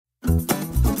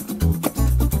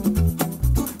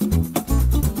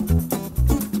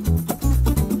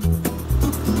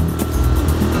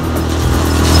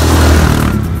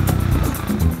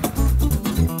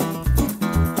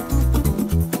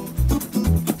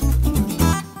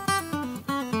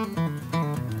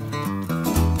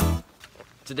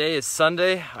Today is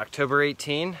Sunday, October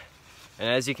 18, and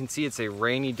as you can see, it's a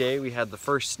rainy day. We had the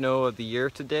first snow of the year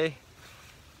today,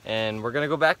 and we're gonna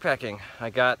go backpacking. I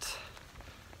got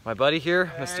my buddy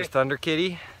here, Mr. Thunder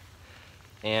Kitty,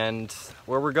 and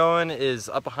where we're going is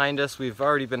up behind us. We've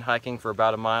already been hiking for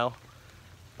about a mile.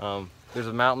 There's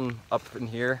a mountain up in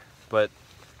here, but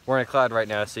we're in a cloud right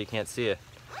now, so you can't see it.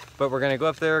 But we're gonna go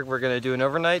up there, we're gonna do an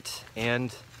overnight,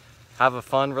 and have a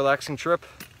fun, relaxing trip.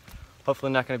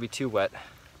 Hopefully not gonna be too wet.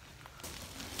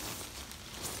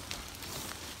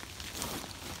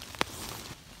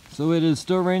 So it is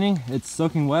still raining, it's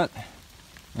soaking wet,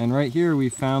 and right here we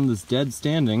found this dead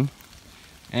standing,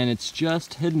 and it's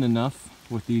just hidden enough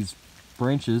with these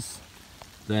branches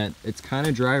that it's kind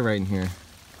of dry right in here.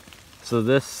 So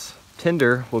this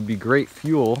tinder will be great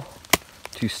fuel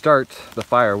to start the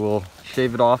fire. We'll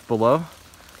shave it off below,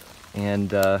 and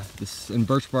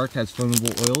birch bark has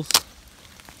flammable oils,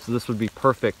 so this would be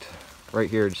perfect right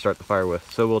here to start the fire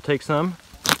with. So we'll take some.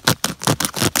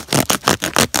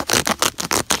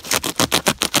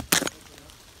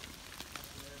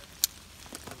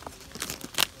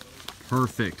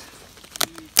 Perfect.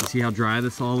 You see how dry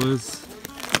this all is?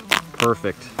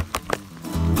 Perfect.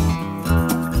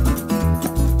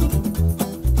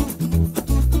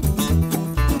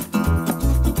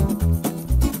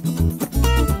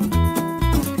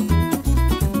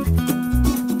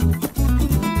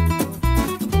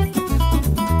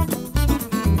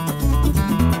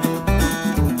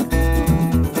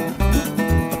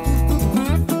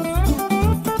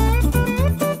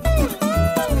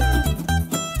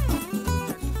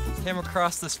 Came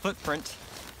across this footprint,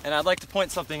 and I'd like to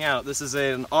point something out. This is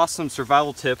an awesome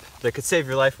survival tip that could save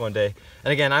your life one day.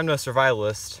 And again, I'm no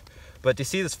survivalist, but do you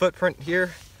see this footprint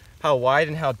here? How wide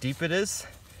and how deep it is?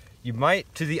 You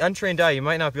might, to the untrained eye, you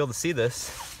might not be able to see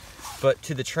this, but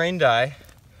to the trained eye,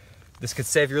 this could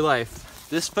save your life.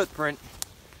 This footprint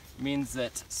means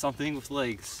that something with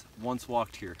legs once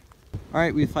walked here. All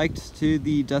right, we've hiked to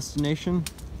the destination.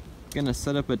 Gonna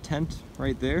set up a tent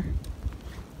right there.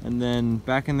 And then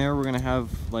back in there, we're gonna have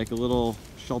like a little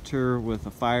shelter with a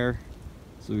fire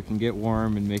so we can get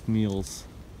warm and make meals.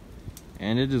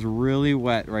 And it is really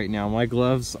wet right now. My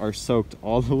gloves are soaked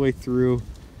all the way through.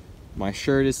 My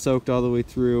shirt is soaked all the way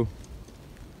through.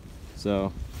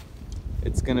 So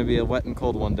it's gonna be a wet and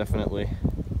cold one, definitely.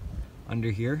 Under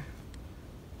here,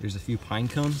 there's a few pine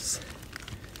cones.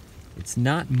 It's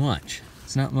not much.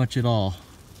 It's not much at all.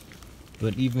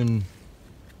 But even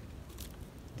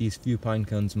these few pine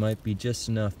cones might be just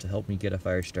enough to help me get a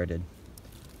fire started.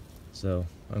 So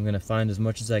I'm gonna find as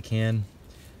much as I can,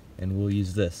 and we'll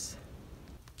use this.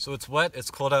 So it's wet, it's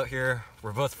cold out here,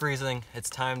 we're both freezing, it's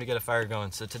time to get a fire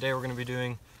going. So today we're gonna be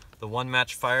doing the one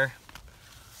match fire.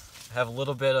 I have a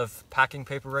little bit of packing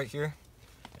paper right here,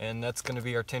 and that's gonna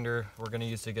be our tinder we're gonna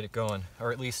use to get it going,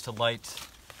 or at least to light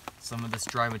some of this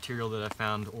dry material that I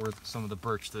found, or some of the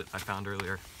birch that I found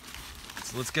earlier.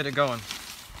 So let's get it going.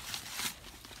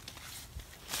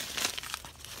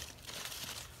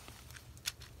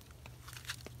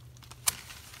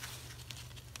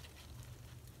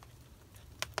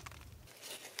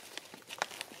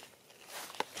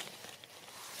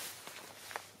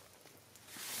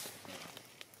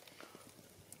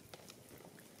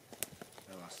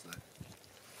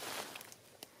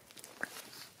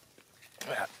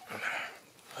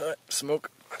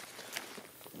 Smoke.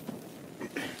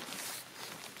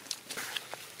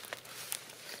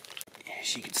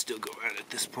 She could still go out at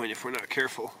this point if we're not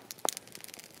careful.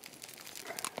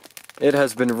 It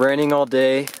has been raining all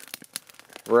day.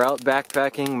 We're out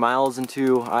backpacking miles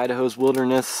into Idaho's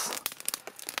wilderness.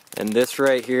 And this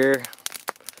right here,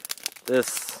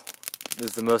 this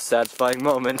is the most satisfying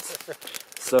moment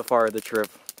so far of the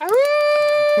trip.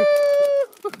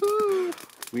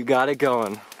 We got it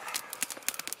going.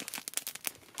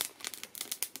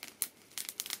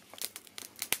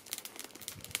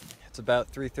 It's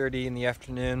about 3:30 in the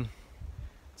afternoon.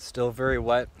 Still very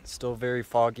wet, still very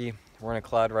foggy. We're in a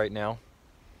cloud right now.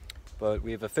 But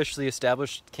we've officially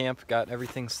established camp, got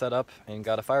everything set up, and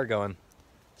got a fire going.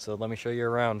 So let me show you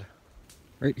around.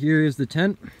 Right here is the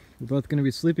tent. We're both going to be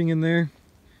sleeping in there.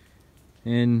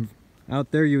 And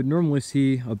out there you would normally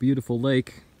see a beautiful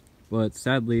lake, but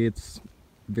sadly it's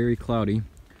very cloudy.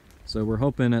 So we're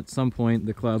hoping at some point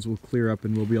the clouds will clear up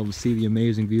and we'll be able to see the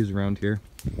amazing views around here.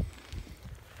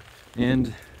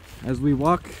 And as we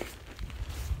walk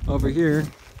over here,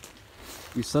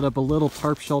 we set up a little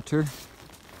tarp shelter,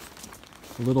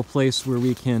 a little place where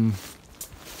we can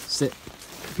sit,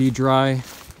 be dry,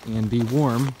 and be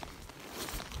warm,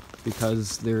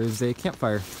 because there is a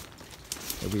campfire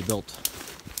that we built.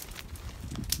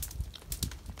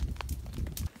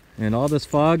 And all this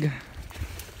fog,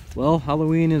 well,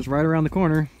 Halloween is right around the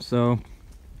corner, so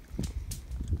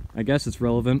I guess it's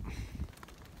relevant.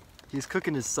 He's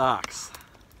cooking his socks.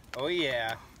 Oh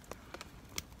yeah.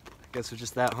 I guess we're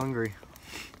just that hungry.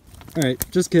 Alright,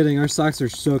 just kidding. Our socks are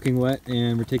soaking wet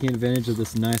and we're taking advantage of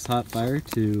this nice hot fire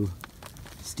to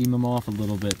steam them off a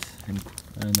little bit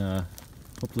and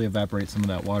hopefully evaporate some of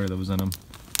that water that was in them.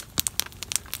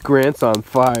 Grant's on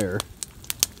fire.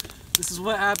 This is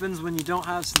what happens when you don't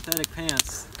have synthetic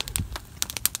pants.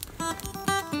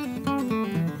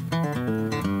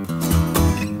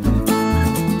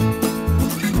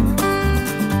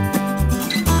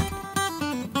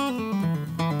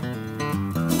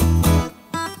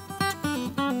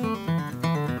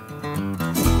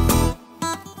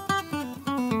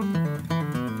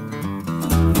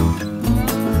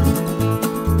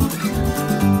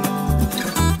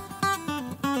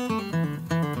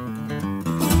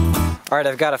 Alright,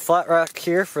 I've got a flat rock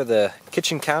here for the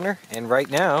kitchen counter, and right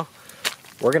now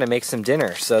we're gonna make some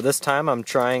dinner. So this time I'm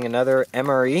trying another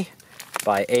MRE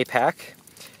by APAC,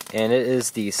 and it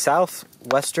is the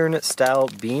Southwestern style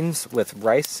beans with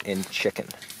rice and chicken.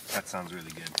 That sounds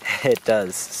really good. It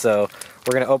does. So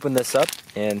we're gonna open this up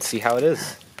and see how it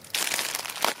is.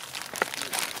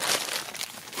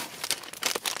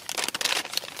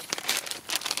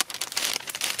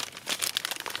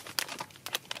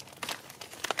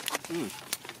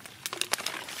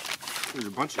 There's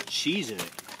a bunch of cheese in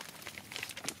it.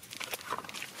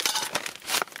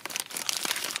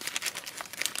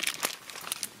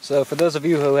 So for those of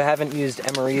you who haven't used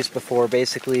MREs before,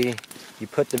 basically you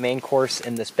put the main course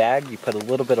in this bag, you put a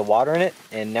little bit of water in it,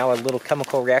 and now a little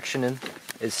chemical reaction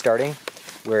is starting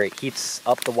where it heats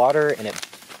up the water and it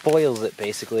boils it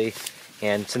basically.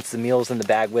 And since the meal's in the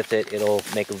bag with it, it'll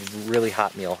make a really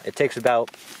hot meal. It takes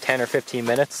about 10 or 15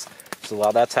 minutes. So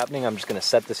while that's happening, I'm just going to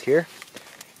set this here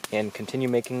and continue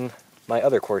making my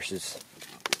other courses.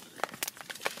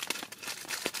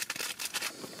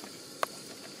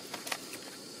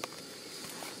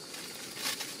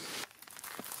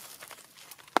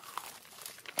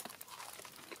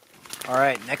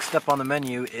 Alright, next up on the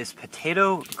menu is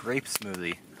potato grape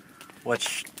smoothie,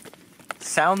 which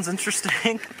sounds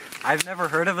interesting. I've never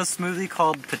heard of a smoothie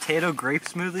called potato grape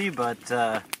smoothie, but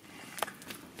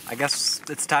I guess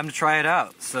it's time to try it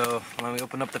out. So let me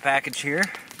open up the package here.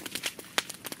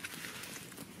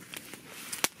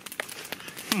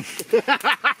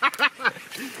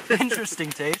 Interesting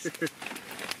taste.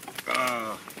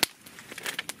 I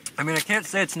mean, I can't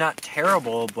say it's not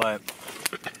terrible, but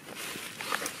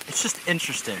it's just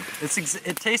interesting.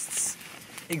 It tastes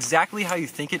exactly how you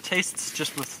think it tastes,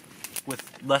 just with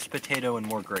less potato and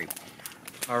more grape.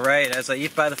 Alright, as I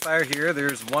eat by the fire here,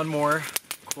 there's one more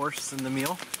course in the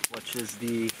meal, which is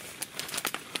the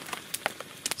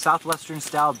Southwestern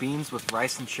style beans with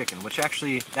rice and chicken, which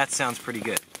actually, that sounds pretty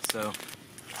good. So,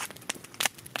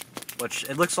 which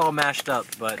it looks all mashed up,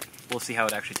 but we'll see how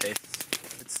it actually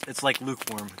tastes. It's like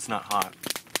lukewarm, it's not hot.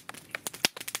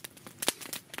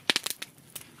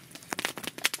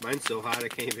 Mine's so hot I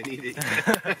can't even eat it.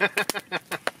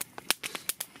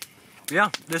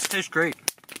 Yeah, this tastes great.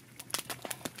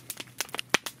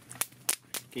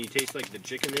 Can you taste like the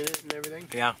chicken in it and everything?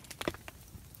 Yeah.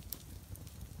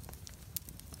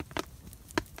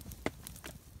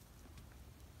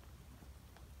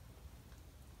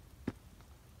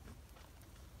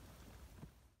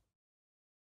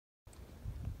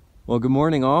 Well, good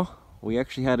morning all. We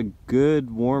actually had a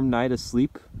good warm night of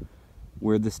sleep.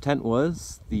 Where this tent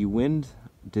was, the wind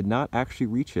did not actually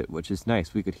reach it, which is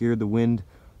nice. We could hear the wind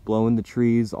blowing the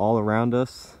trees all around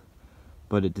us,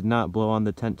 but it did not blow on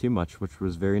the tent too much, which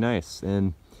was very nice.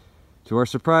 And to our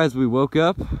surprise, we woke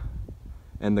up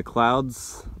and the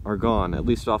clouds are gone, at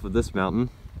least off of this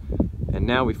mountain. And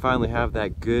now we finally have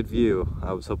that good view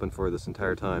I was hoping for this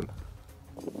entire time.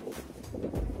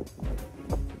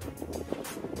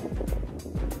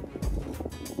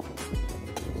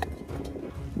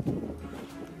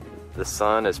 The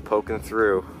sun is poking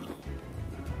through.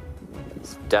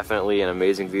 It's definitely an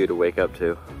amazing view to wake up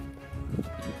to.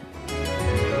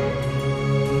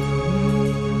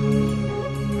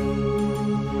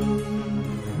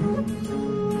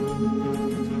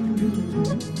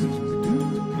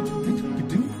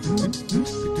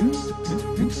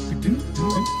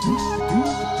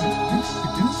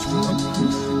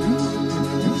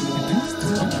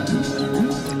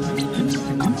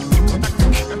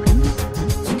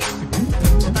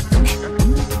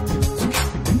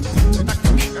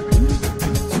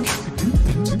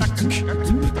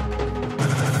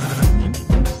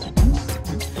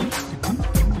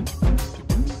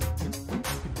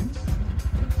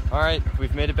 Alright,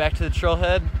 we've made it back to the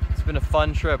trailhead. It's It's been a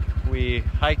fun trip. We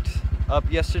hiked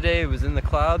up yesterday, it was in the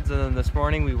clouds, and then this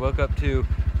morning we woke up to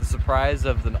the surprise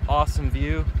of an awesome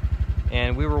view.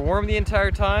 And we were warm the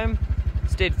entire time,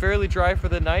 stayed fairly dry for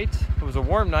the night. It was a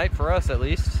warm night for us at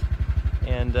least,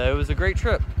 and it was a great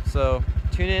trip. So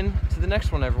tune in to the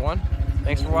next one, everyone.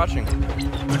 Thanks for watching.